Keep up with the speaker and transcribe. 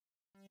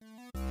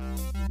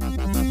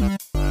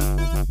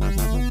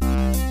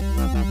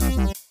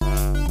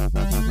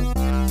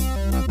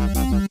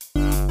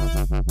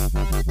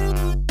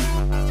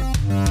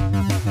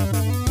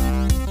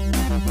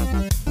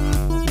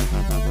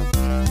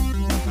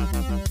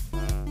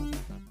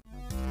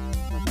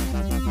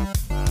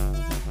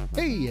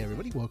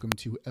everybody. Welcome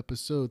to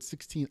episode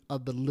 16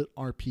 of the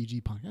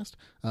LitRPG Podcast,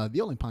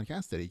 the only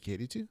podcast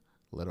dedicated to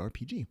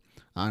LitRPG.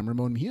 I'm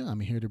Ramon Mejia. I'm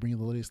here to bring you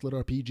the latest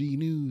LitRPG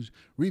news,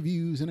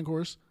 reviews, and, of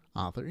course,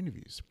 author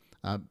interviews.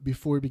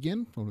 Before we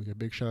begin, I want to give a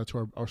big shout out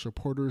to our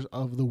supporters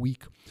of the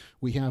week.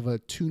 We have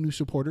two new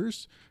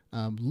supporters,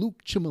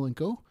 Luke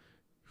Chimilenko,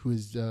 who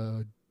is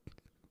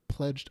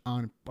pledged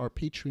on our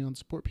Patreon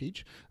support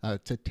page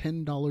to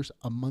 $10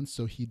 a month,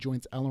 so he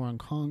joins Alaron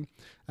Kong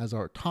as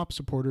our top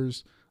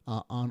supporters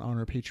on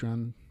our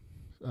Patreon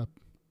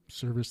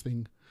service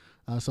thing.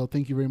 So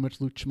thank you very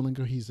much, Luke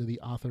Chimilenko. He's the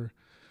author,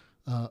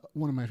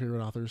 one of my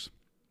favorite authors.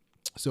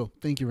 So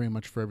thank you very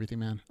much for everything,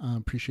 man.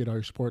 Appreciate all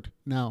your support.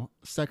 Now,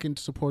 second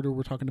supporter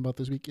we're talking about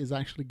this week is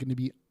actually going to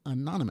be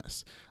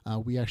anonymous.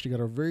 We actually got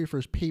our very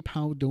first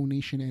PayPal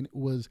donation, and it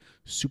was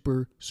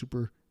super,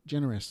 super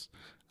generous.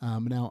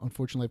 Now,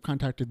 unfortunately, I've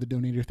contacted the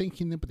donator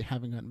thanking them, but they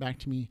haven't gotten back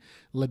to me.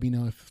 Let me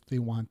know if they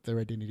want their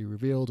identity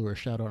revealed or a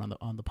shout out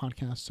on the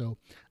podcast. So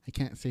I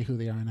can't say who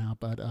they are now,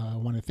 but I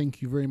want to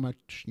thank you very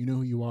much. You know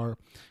who you are,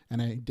 and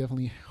I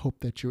definitely hope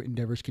that your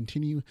endeavors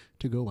continue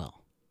to go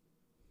well.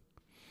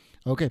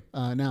 Okay,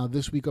 now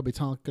this week I'll be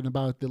talking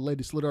about the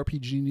latest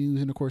LitRPG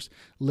news and, of course,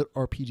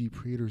 LitRPG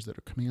creators that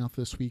are coming out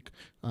this week.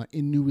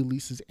 In new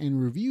releases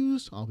and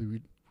reviews, I'll be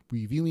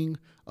reviewing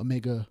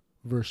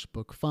Omegaverse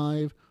Book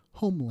 5,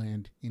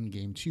 Homeland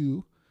Ingame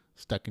 2,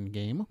 Stuck in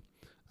Game,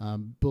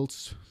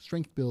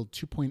 Strength Build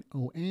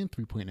 2.0 and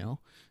 3.0,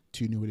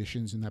 two new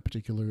editions in that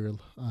particular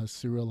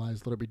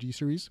serialized LitRPG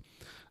series.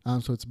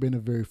 So it's been a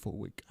very full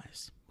week,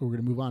 guys. But we're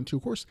going to move on to,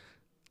 of course,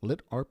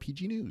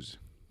 LitRPG news.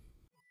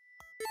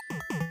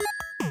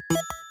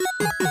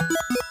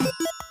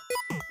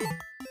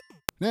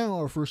 Now,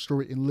 our first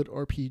story in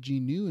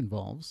LitRPG New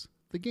involves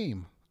the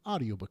game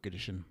audiobook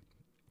edition.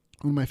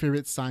 One of my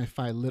favorite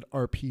sci-fi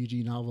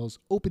LitRPG novels,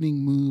 Opening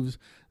Moves,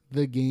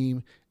 the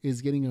game,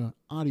 is getting an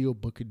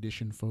audiobook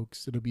edition,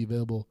 folks. It'll be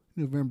available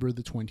November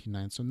the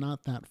 29th, so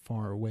not that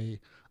far away.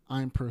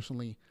 I'm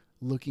personally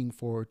looking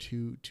forward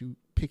to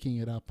picking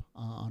it up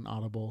on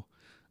Audible.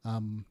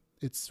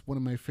 It's one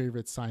of my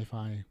favorite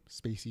sci-fi,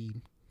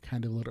 spacey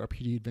kind of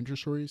LitRPG adventure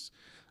stories.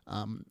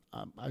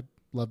 I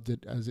loved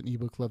it as an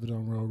ebook, loved it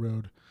on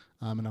Railroad,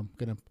 and I'm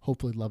going to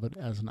hopefully love it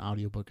as an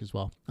audiobook as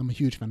well. I'm a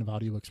huge fan of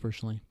audiobooks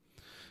personally.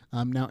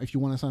 Now, if you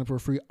want to sign up for a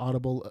free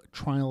Audible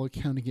trial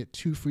account and get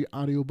 2 free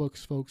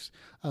audiobooks, folks,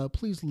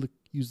 please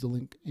use the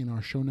link in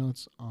our show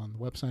notes on the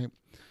website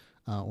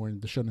or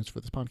in the show notes for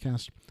this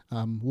podcast.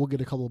 We'll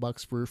get a couple of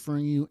bucks for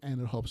referring you, and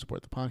it'll help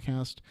support the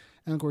podcast.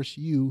 And, of course,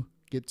 you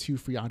get 2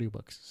 free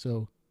audiobooks,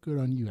 so good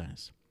on you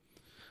guys.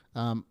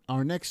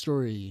 Our next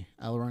story,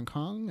 Alaron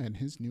Kong and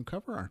his new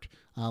cover art.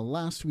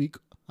 Last week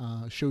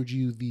showed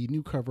you the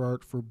new cover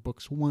art for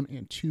books 1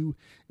 and 2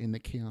 in the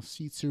Chaos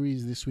Seed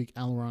series. This week,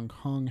 Alaron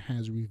Kong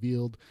has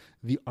revealed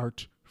the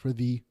art for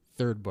the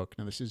 3rd book.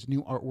 Now, this is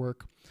new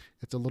artwork.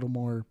 It's a little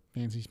more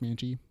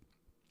fancy-smancy.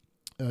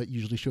 It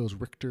usually shows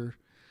Richter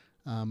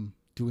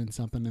doing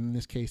something. And in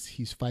this case,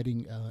 he's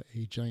fighting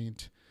a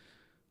giant...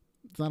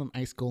 It's not an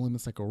ice golem.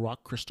 It's like a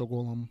rock crystal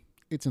golem.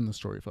 It's in the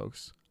story,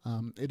 folks.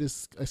 It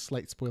is a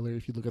slight spoiler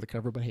if you look at the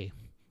cover, but hey,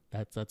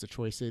 that's a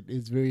choice. It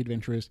is very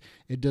adventurous.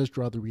 It does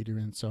draw the reader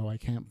in, so I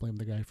can't blame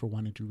the guy for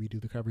wanting to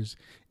redo the covers.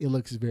 It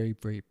looks very,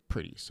 very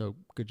pretty, so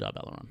good job,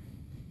 Alaron.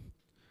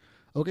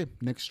 Okay,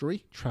 next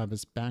story.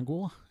 Travis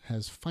Bagwell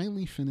has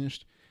finally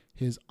finished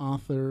his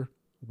author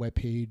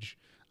webpage,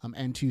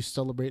 and to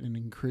celebrate and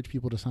encourage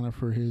people to sign up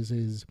for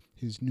his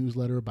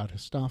newsletter about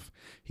his stuff,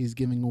 he's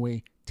giving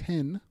away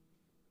 10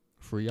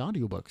 free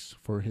audiobooks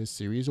for his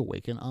series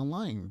Awaken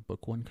Online,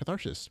 Book 1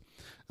 Catharsis.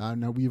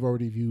 Now, we've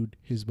already viewed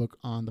his book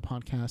on the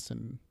podcast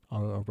and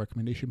our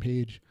recommendation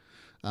page.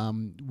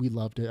 We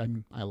loved it. I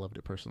mean, I loved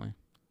it personally.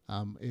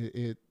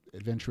 It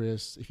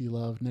adventurous. If you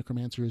love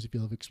necromancers, if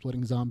you love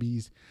exploding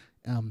zombies,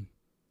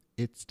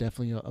 it's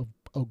definitely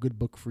a good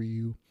book for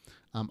you.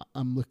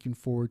 I'm looking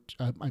forward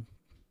to, I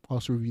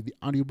also reviewed the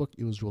audiobook.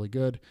 It was really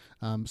good.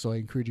 So I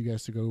encourage you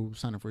guys to go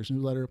sign up for his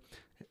newsletter,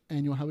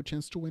 and you'll have a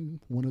chance to win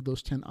one of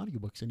those 10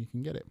 audiobooks, and you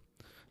can get it.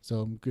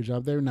 So good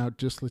job there. Now,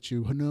 just to let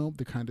you know,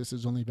 the contest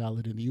is only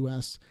valid in the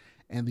US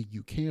and the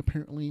UK,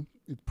 apparently.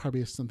 It probably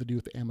has something to do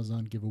with the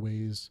Amazon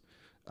giveaways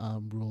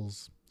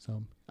rules.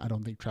 So I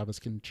don't think Travis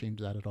can change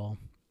that at all.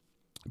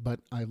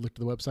 But I looked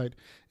at the website.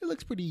 It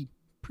looks pretty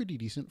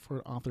decent for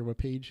an author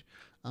webpage.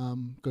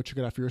 Go check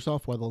it out for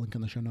yourself. We'll have the link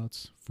in the show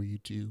notes for you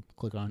to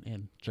click on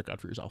and check out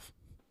for yourself.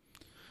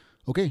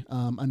 Okay,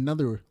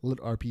 another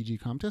LitRPG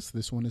contest.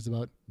 This one is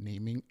about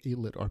naming a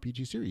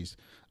LitRPG series.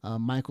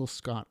 Michael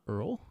Scott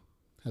Earl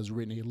has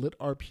written a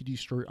LitRPG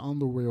story on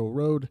the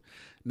Railroad.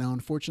 Now,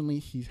 unfortunately,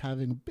 he's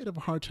having a bit of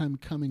a hard time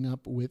coming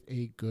up with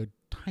a good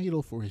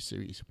title for his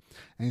series,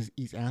 and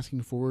he's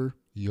asking for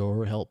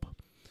your help.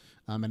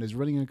 And is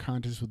running a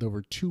contest with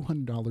over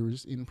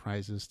 $200 in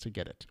prizes to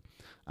get it.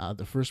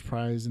 The first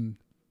prize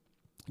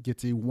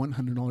gets a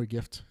 $100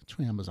 gift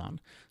to Amazon.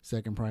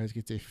 Second prize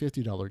gets a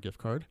 $50 gift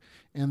card.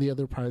 And the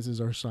other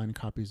prizes are signed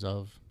copies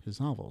of his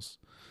novels.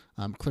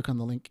 Click on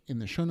the link in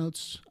the show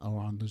notes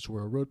or on the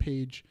Zora Road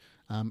page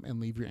and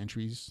leave your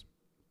entries.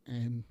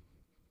 And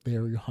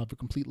there you'll have a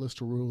complete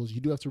list of rules. You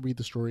do have to read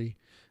the story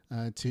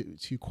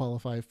to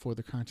qualify for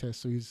the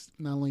contest. So he's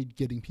not only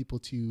getting people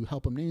to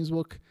help him name his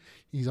book,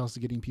 he's also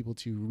getting people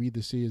to read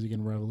the series.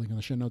 Again, we'll have a link in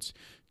the show notes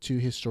to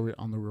his story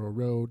on the Rural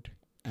Road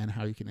and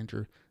how you can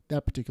enter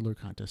that particular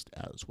contest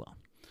as well.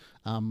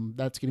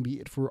 That's going to be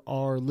it for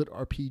our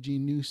LitRPG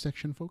news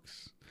section,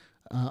 folks.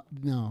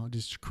 Now,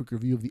 just a quick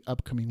review of the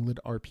upcoming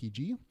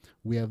LitRPG.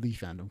 We have the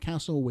Phantom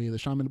Castle, Way of the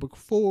Shaman Book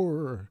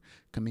 4,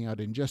 coming out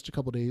in just a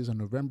couple days on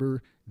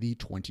November the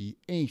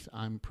 28th.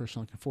 I'm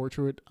personally looking forward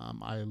to it.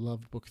 I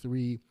loved Book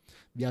 3.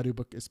 The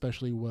audiobook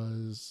especially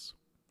was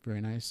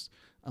very nice.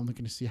 I'm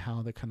looking to see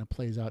how that kind of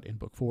plays out in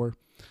Book 4.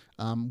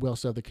 We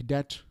also have the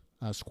Cadet,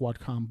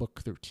 Squadcom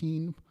Book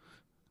 13,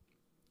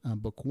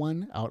 Book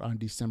 1, out on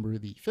December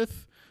the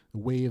 5th. The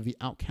Way of the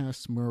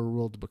Outcasts, Mirror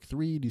World Book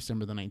 3,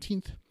 December the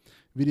 19th.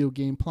 Video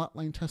Game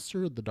Plotline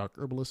Tester, The Dark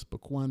Herbalist,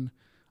 Book 1,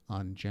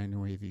 on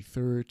January the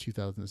 3rd,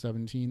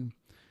 2017.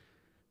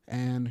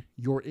 And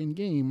Your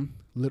In-Game,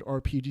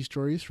 LitRPG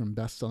Stories from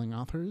Best-Selling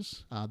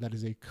Authors. That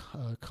is a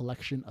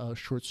collection of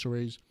short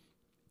stories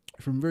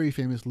from very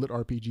famous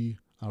LitRPG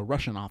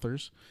Russian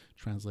authors,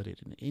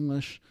 translated into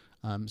English.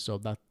 So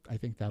that I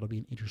think that'll be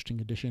an interesting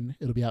addition.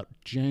 It'll be out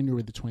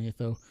January the 20th,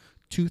 though,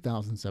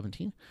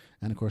 2017.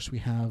 And, of course, we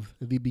have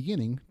The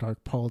Beginning,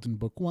 Dark Paladin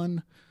Book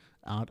 1,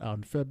 out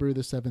on February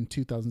the 7th,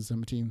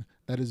 2017.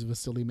 That is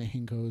Vasily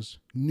Mehenko's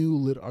new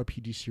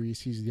LitRPG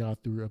series. He's the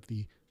author of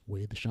the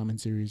Way of the Shaman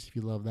series, if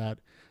you love that.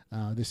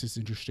 This is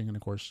interesting, and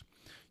of course,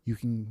 you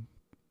can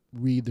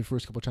read the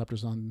first couple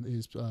chapters on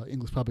his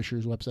English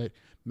publisher's website,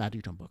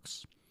 Magic Tome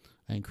Books.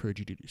 I encourage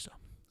you to do so.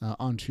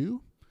 On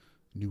to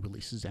new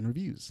releases and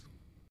reviews.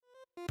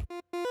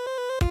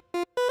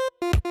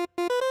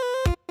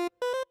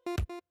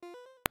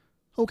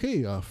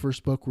 Okay,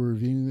 first book we're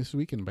reviewing this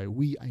week, and by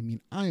we, I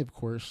mean I, of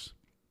course,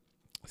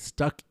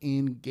 Stuck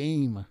in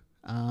Game.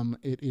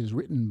 It is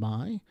written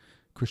by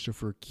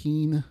Christopher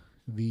Keane.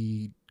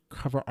 The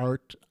cover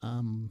art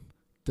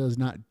does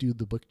not do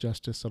the book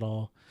justice at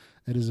all.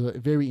 It is a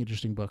very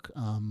interesting book.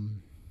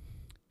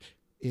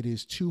 It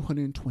is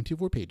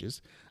 224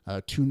 pages,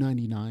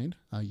 $2.99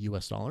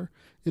 US dollar.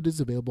 It is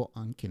available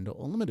on Kindle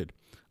Unlimited.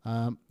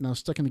 Now,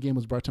 Stuck in the Game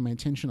was brought to my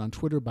attention on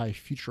Twitter by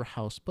Future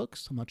House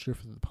Books. I'm not sure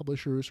if they're the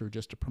publishers or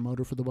just a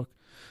promoter for the book,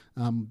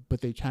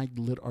 but they tagged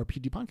the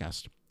LitRPG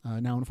Podcast.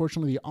 Now,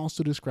 unfortunately, they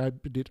also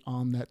described it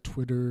on that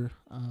Twitter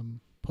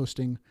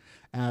posting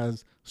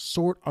as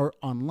Sword Art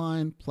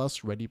Online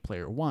plus Ready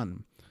Player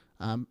One.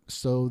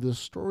 So the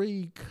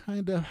story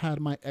kind of had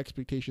my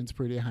expectations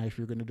pretty high if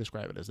you're going to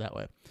describe it as that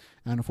way.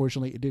 And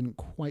unfortunately, it didn't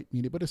quite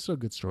meet it, but it's still a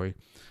good story.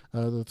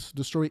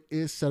 The story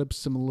is set up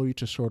similarly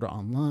to Sword Art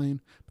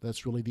Online, but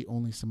that's really the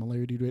only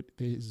similarity to it.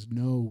 There is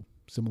no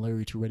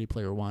similarity to Ready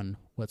Player One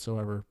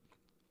whatsoever.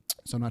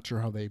 So I'm not sure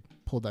how they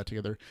pulled that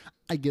together.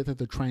 I get that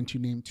they're trying to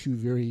name two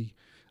very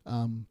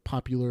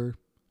popular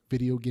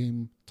video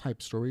game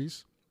type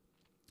stories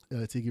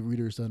to give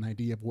readers an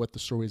idea of what the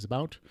story is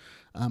about.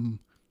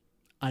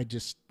 I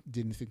just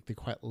didn't think they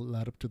quite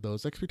led up to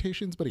those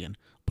expectations. But again,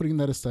 putting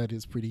that aside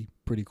is pretty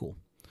cool.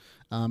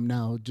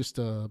 Now, just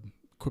a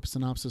quick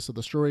synopsis of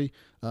the story.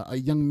 A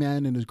young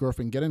man and his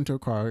girlfriend get into a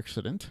car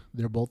accident.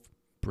 They're both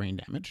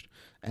brain damaged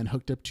and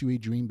hooked up to a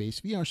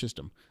dream-based VR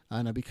system.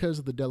 Now, because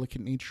of the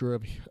delicate nature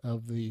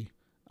of the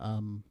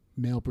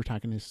male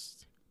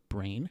protagonist's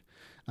brain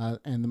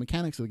and the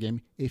mechanics of the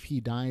game, if he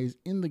dies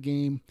in the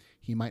game,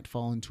 he might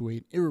fall into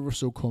an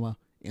irreversible coma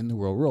in the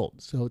real world.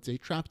 So it's a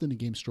trapped in a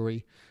game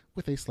story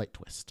with a slight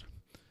twist.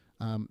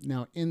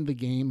 Now, in the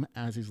game,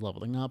 as he's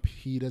leveling up,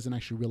 he doesn't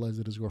actually realize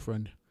that his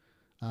girlfriend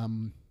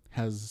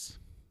has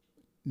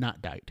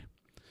not died.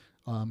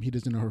 He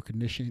doesn't know her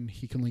condition.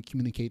 He can only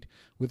communicate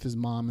with his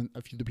mom and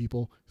a few other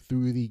people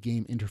through the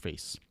game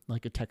interface,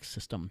 like a text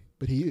system.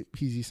 But he's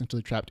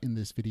essentially trapped in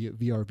this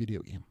VR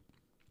video game.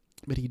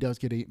 But he does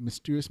get a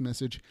mysterious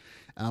message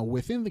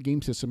within the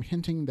game system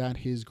hinting that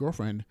his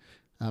girlfriend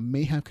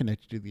may have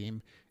connected to the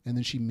game, and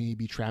then she may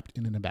be trapped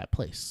in a bad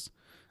place.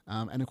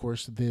 And of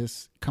course,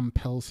 this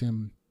compels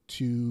him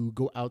to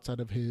go outside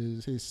of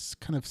his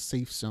kind of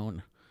safe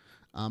zone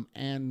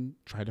and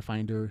try to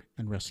find her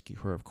and rescue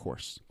her, of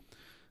course.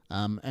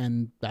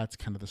 And that's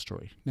kind of the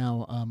story.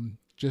 Now,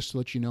 just to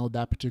let you know,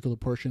 that particular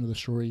portion of the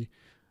story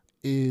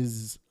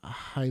is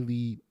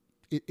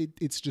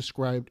it's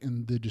described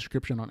in the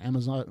description on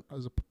Amazon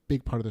as a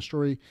big part of the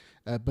story,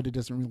 but it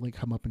doesn't really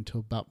come up until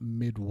about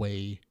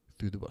midway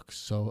through the book.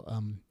 So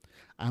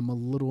I'm a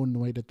little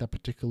annoyed at that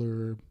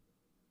particular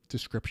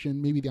description.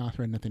 Maybe the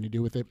author had nothing to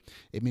do with it.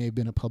 It may have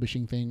been a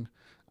publishing thing,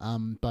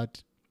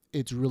 but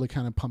it's really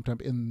kind of pumped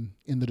up in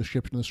the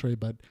description of the story,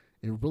 but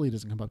it really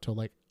doesn't come up till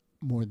like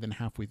more than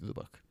halfway through the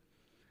book.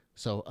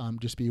 So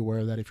just be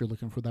aware that if you're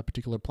looking for that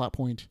particular plot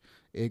point,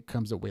 it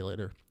comes up way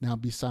later. Now,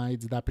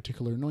 besides that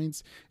particular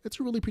annoyance, it's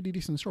a really pretty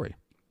decent story.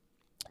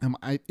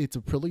 It's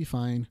a pretty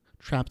fine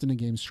trapped in a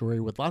game story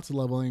with lots of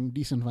leveling,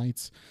 decent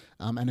fights,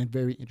 and a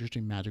very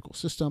interesting magical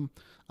system.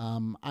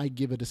 I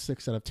give it a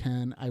 6 out of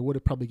 10. I would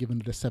have probably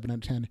given it a 7 out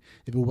of 10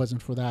 if it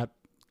wasn't for that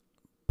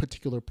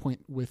particular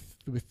point with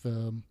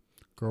the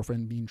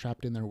girlfriend being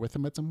trapped in there with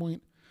him at some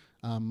point.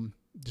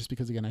 Just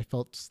because, again, I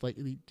felt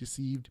slightly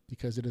deceived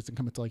because it doesn't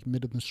come until like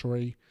mid of the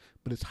story,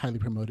 but it's highly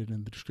promoted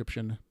in the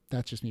description.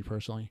 That's just me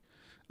personally.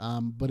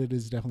 But it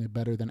is definitely a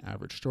better than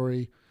average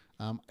story.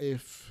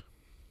 If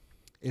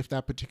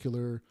that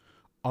particular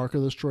arc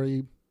of the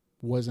story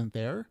wasn't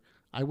there,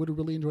 I would have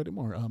really enjoyed it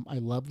more. I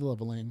love the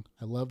leveling.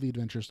 I love the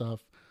adventure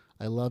stuff.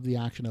 I love the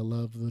action. I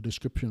love the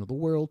description of the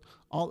world.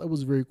 All it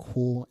was very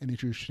cool and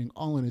interesting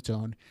all on its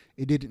own.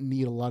 It didn't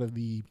need a lot of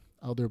the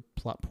other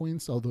plot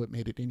points, although it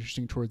made it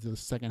interesting towards the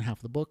second half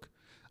of the book.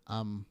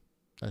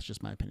 That's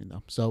just my opinion,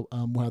 though. So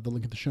we'll have the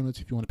link in the show notes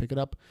if you want to pick it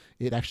up.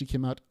 It actually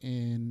came out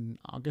in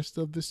August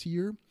of this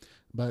year,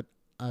 but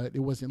it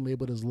wasn't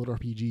labeled as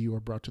LitRPG or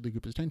brought to the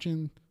group's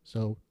attention,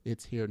 so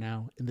it's here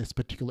now in this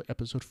particular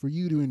episode for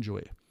you to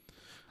enjoy.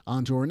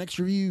 On to our next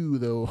review,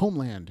 though,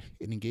 Homeland,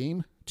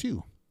 Ingame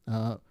 2,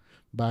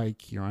 by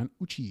Kieran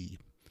Uchi.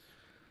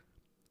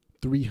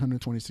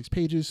 326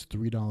 pages,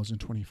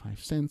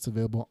 $3.25,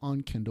 available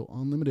on Kindle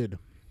Unlimited.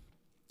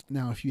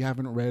 Now, if you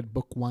haven't read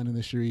book 1 in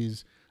the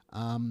series,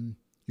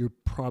 you're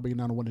probably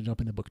not want to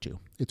jump into book 2.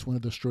 It's one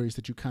of those stories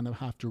that you kind of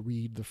have to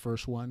read the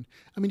first one.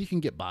 I mean, you can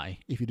get by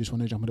if you just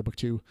want to jump into book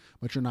 2,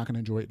 but you're not going to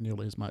enjoy it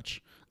nearly as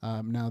much.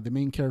 Now, the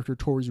main character,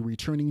 Tor, is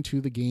returning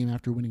to the game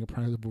after winning a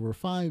prize of over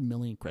 5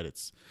 million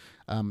credits.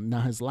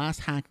 Now, his last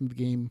hack in the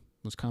game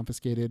was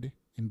confiscated.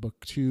 In book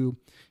 2,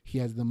 he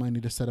has the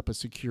money to set up a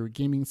secure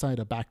gaming site,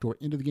 a backdoor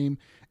into the game,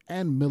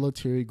 and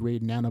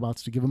military-grade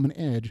nanobots to give him an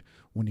edge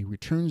when he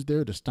returns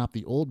there to stop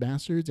the old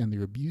bastards and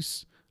their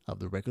abuse of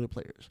the regular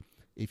players.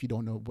 If you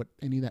don't know what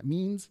any of that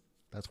means,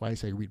 that's why I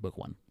say read book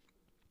 1.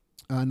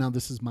 Now,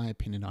 this is my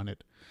opinion on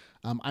it.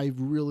 I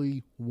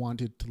really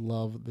wanted to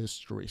love this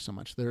story so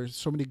much. There are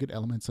so many good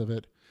elements of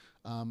it.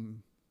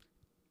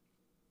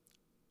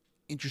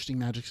 Interesting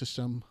magic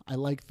system. I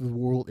like the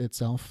world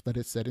itself that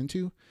it's set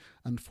into.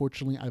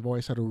 Unfortunately, I've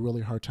always had a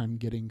really hard time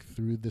getting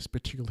through this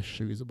particular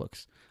series of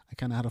books. I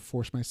kind of had to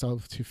force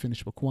myself to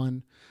finish book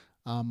 1.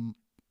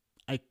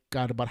 I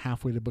got about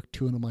halfway to book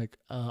 2 and I'm like,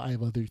 I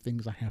have other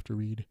things I have to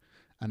read.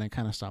 And I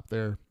kind of stopped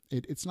there.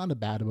 It's not a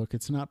bad book.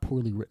 It's not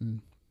poorly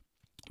written.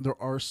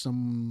 There are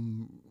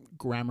some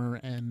grammar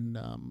and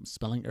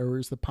spelling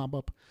errors that pop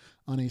up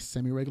on a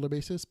semi-regular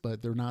basis,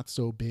 but they're not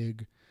so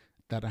big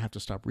that I have to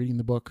stop reading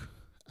the book.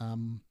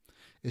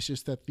 It's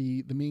just that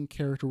the main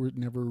character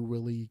never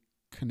really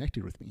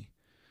connected with me.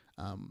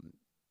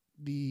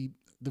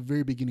 The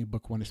very beginning of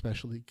book 1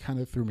 especially kind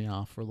of threw me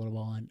off for a little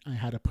while, and I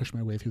had to push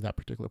my way through that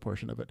particular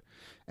portion of it.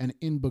 And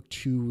in book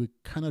 2, it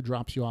kind of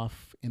drops you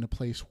off in a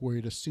place where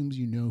it assumes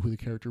you know who the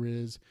character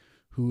is,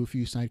 who a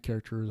few side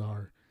characters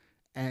are,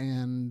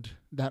 and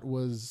that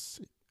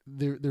was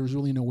there was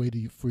really no way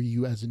for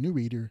you as a new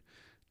reader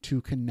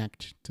to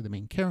connect to the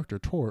main character,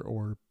 Tor,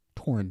 or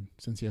Torn,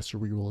 since he has to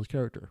reroll his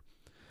character.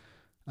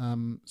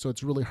 So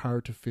it's really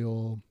hard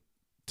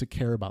to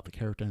care about the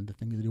character and the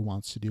things that he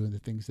wants to do and the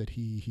things that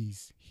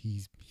he's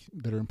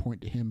that are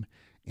important to him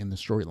in the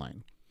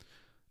storyline.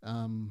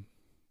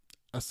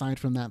 Aside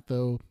from that,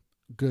 though,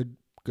 good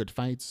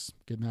fights,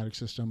 good magic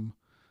system.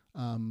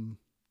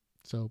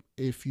 So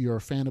if you're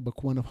a fan of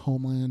book 1 of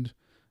Homeland,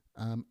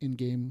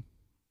 Ingame,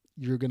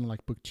 you're gonna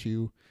like book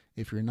 2.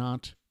 If you're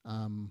not,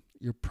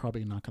 you're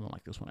probably not gonna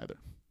like this one either.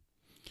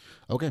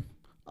 Okay,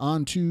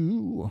 on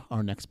to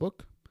our next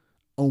book.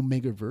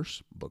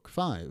 Omegaverse Book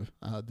 5.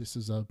 This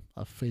is a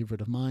favorite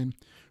of mine,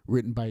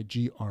 written by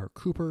G.R.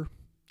 Cooper.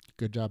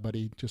 Good job,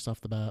 buddy, just off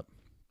the bat.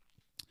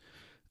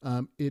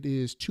 It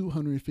is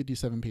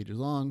 257 pages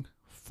long,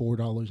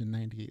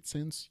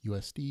 $4.98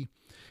 USD.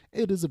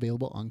 It is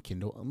available on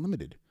Kindle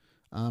Unlimited.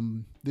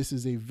 This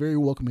is a very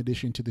welcome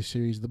addition to the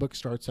series. The book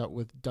starts out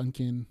with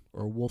Duncan,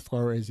 or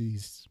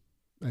Wolfgar,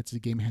 that's the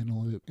game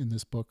handle in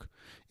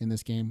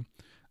this game.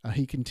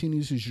 He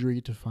continues his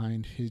journey to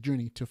find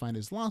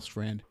his lost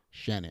friend,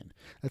 Shannon.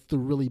 That's the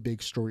really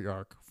big story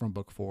arc from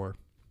book 4.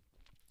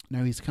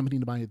 Now he's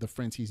accompanied by the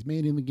friends he's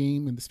made in the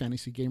game, in this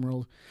fantasy game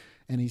world,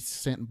 and he's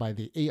sent by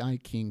the AI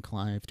King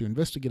Clive to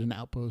investigate an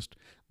outpost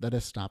that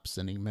has stopped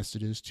sending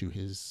messages to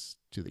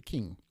the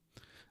king.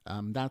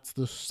 That's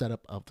the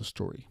setup of the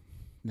story.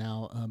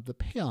 Now, the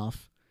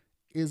payoff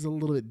is a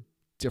little bit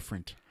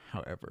different,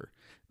 however.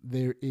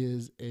 There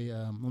is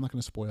I'm not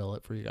going to spoil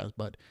it for you guys,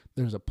 but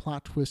there's a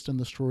plot twist in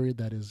the story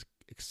that is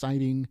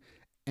exciting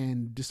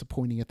and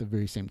disappointing at the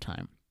very same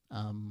time.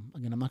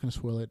 Again, I'm not going to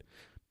spoil it,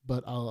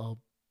 but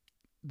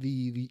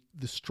the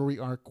story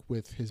arc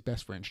with his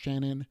best friend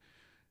Shannon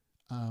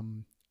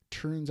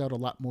turns out a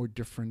lot more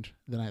different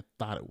than I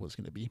thought it was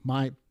going to be.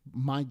 My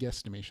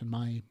guesstimation,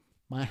 my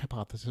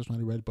hypothesis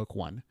when I read book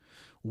 1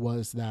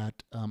 was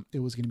that it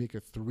was going to be like a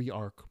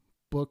 3-arc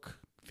book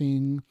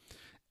thing,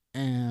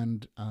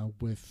 and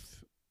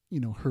with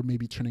her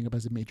maybe turning up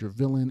as a major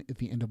villain at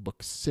the end of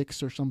book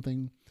 6 or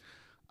something.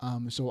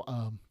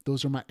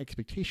 Those are my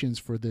expectations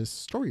for this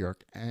story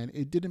arc, and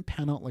it didn't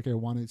pan out like I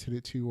wanted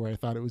it to, or I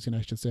thought it was going to,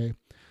 I should say.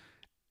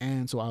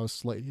 And so I was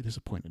slightly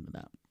disappointed in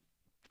that.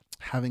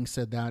 Having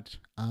said that,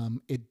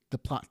 the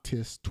plot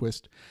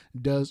twist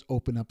does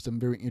open up some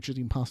very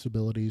interesting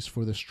possibilities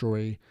for the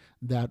story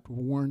that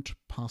weren't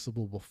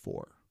possible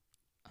before.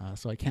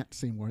 So I can't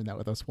say more than that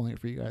without spoiling it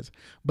for you guys.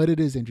 But it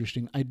is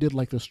interesting. I did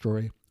like the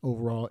story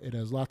overall. It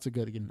has lots of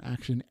good, again,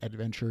 action,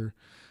 adventure.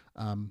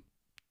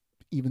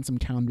 Even some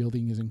town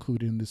building is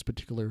included in this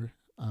particular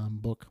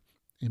book.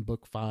 In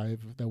book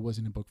 5, that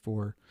wasn't in book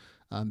 4.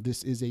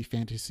 This is a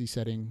fantasy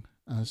setting.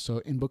 So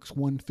in books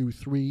 1 through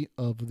 3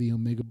 of the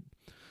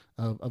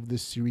of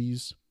this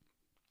series,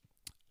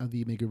 of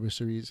the Omegaverse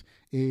series,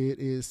 it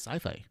is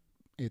sci-fi.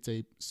 It's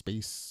a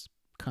space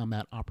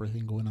combat opera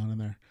thing going on in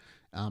there.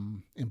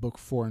 In book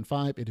 4 and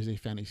 5, it is a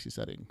fantasy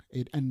setting.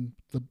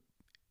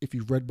 If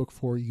you've read book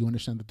 4, you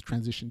understand that the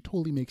transition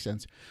totally makes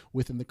sense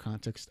within the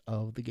context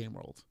of the game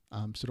world.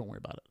 So don't worry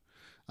about it.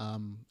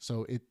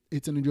 So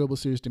it's an enjoyable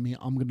series to me.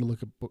 I'm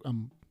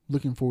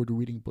looking forward to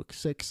reading book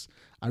 6.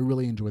 I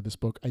really enjoyed this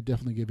book. I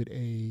definitely give it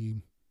a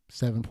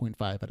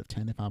 7.5 out of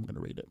 10 if I'm going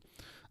to rate it.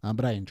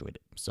 But I enjoyed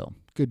it. So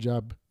good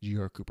job,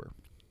 G.R. Cooper.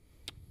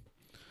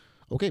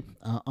 Okay,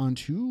 on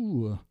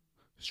to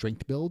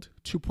Strength Build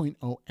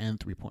 2.0 and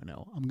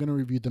 3.0. I'm going to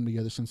review them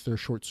together since they're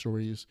short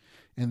stories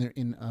and they're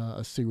in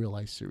a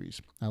serialized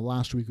series.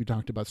 Last week we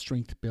talked about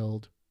Strength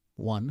Build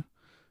 1,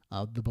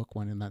 the book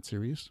 1 in that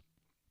series.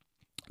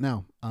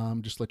 Now,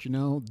 just to let you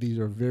know, these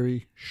are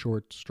very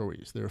short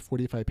stories. They're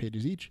 45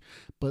 pages each,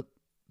 but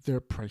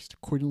they're priced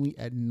accordingly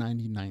at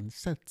 99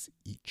 cents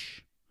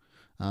each.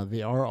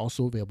 They are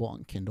also available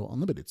on Kindle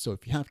Unlimited. So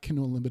if you have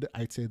Kindle Unlimited,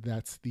 I'd say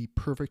that's the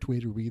perfect way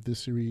to read this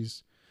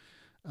series.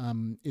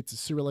 It's a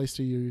serialized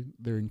series.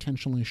 They're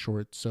intentionally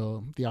short,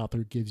 so the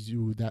author gives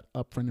you that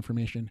upfront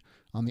information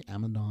on the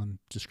Amazon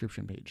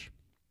description page.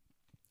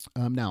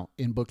 Now,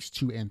 in books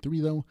 2 and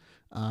 3, though,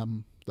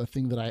 the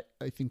thing that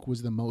I think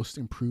was the most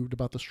improved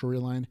about the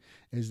storyline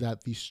is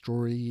that the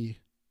story,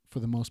 for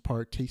the most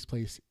part, takes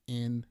place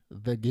in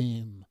the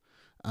game.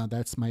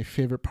 That's my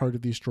favorite part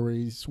of these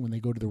stories, when they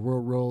go to the real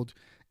world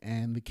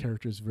and the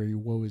character is very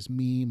woe is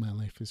me, my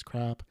life is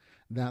crap.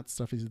 That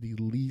stuff is the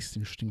least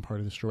interesting part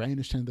of the story. I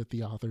understand that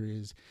the author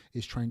is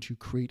trying to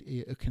create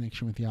a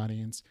connection with the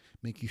audience,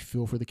 make you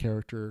feel for the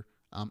character,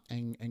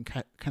 and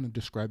kind of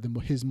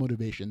describe his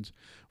motivations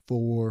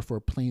for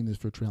playing this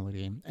virtual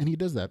reality game. And he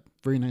does that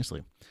very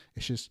nicely.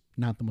 It's just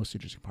not the most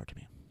interesting part to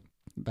me.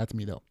 That's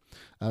me, though.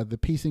 The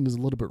pacing is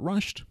a little bit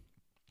rushed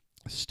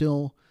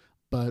still,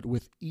 but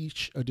with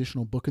each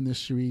additional book in this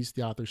series,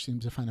 the author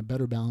seems to find a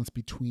better balance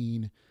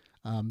between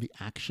the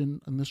action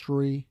in the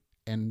story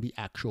and the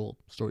actual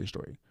story.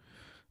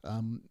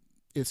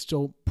 It's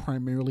still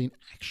primarily an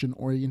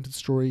action-oriented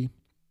story,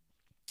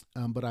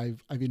 but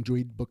I've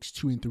enjoyed books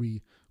 2 and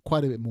 3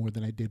 quite a bit more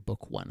than I did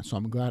book 1. So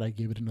I'm glad I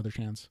gave it another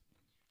chance.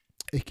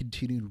 I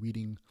continued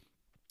reading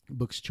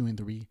books 2 and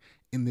 3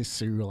 in this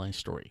serialized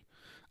story.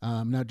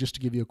 Now, just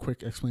to give you a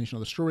quick explanation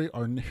of the story,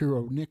 our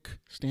hero Nick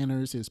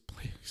Stanners is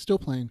still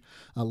playing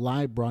a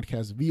live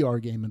broadcast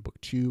VR game in book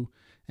 2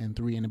 and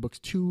 3. And in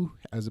book 2,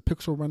 as a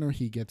pixel runner,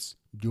 he gets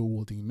dual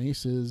wielding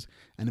maces.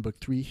 And in book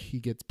 3, he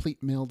gets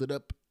plate mailed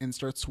up and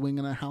starts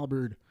swinging a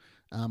halberd.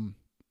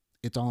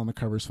 It's all on the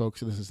covers,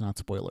 folks, so this is not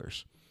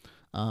spoilers.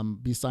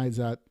 Besides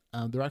that,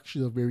 there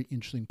actually a very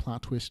interesting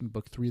plot twist in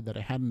book 3 that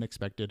I hadn't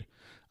expected,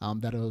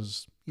 that I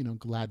was,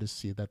 glad to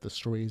see that the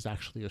story is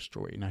actually a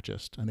story, not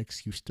just an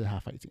excuse to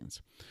have fight scenes.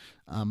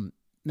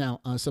 Now,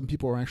 some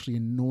people are actually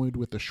annoyed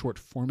with the short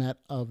format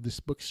of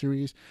this book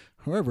series.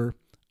 However,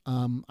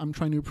 I'm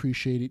trying to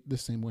appreciate it the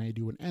same way I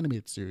do an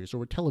animated series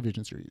or a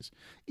television series.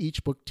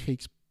 Each book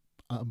takes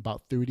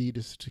about 30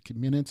 to 60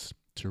 minutes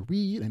to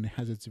read, and it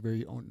has its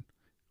very own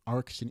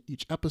arcs in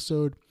each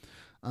episode.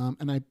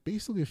 And I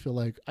basically feel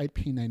like I'd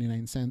pay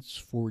 99 cents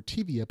for a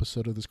TV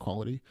episode of this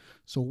quality,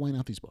 so why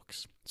not these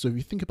books? So if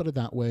you think about it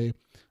that way,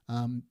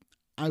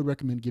 I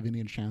recommend giving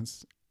it a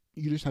chance.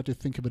 You just have to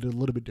think of it a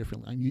little bit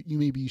differently. You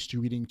may be used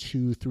to reading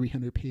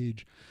 200-300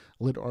 page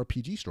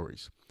LitRPG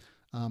stories,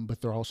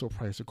 but they're also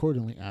priced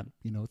accordingly at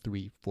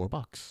 $3-4 or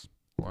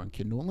on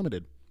Kindle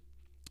Unlimited.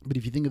 But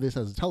if you think of this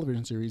as a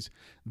television series,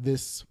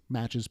 this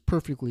matches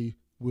perfectly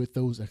with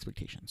those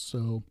expectations.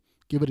 So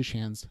give it a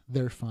chance.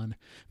 They're fun.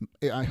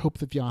 I hope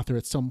that the author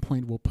at some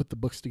point will put the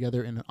books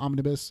together in an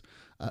omnibus.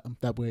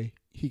 That way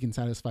he can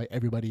satisfy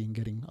everybody in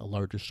getting a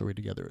larger story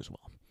together as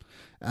well.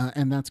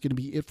 And that's going to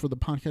be it for the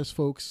podcast,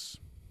 folks.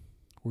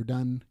 We're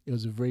done. It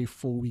was a very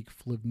full week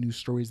full of news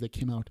stories that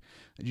came out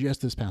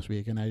just this past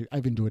week, and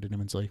I've enjoyed it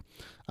immensely.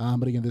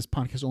 But again, this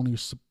podcast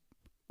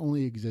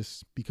only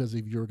exists because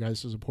of your guys'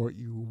 support.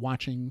 You're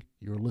watching,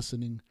 you're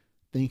listening.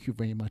 Thank you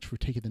very much for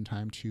taking the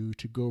time to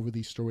go over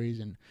these stories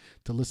and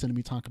to listen to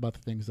me talk about the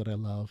things that I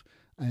love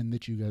and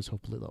that you guys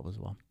hopefully love as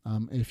well.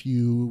 If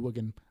you,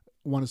 again,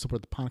 want to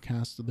support the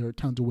podcast, there are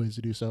tons of ways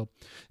to do so.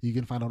 You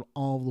can find out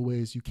all the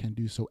ways you can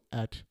do so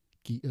at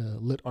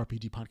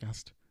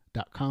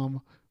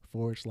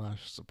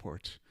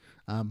litrpgpodcast.com/support.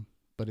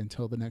 But But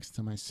until the next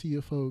time I see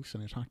you folks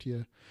and I talk to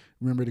you,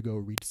 remember to go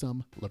read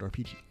some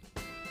LitRPG.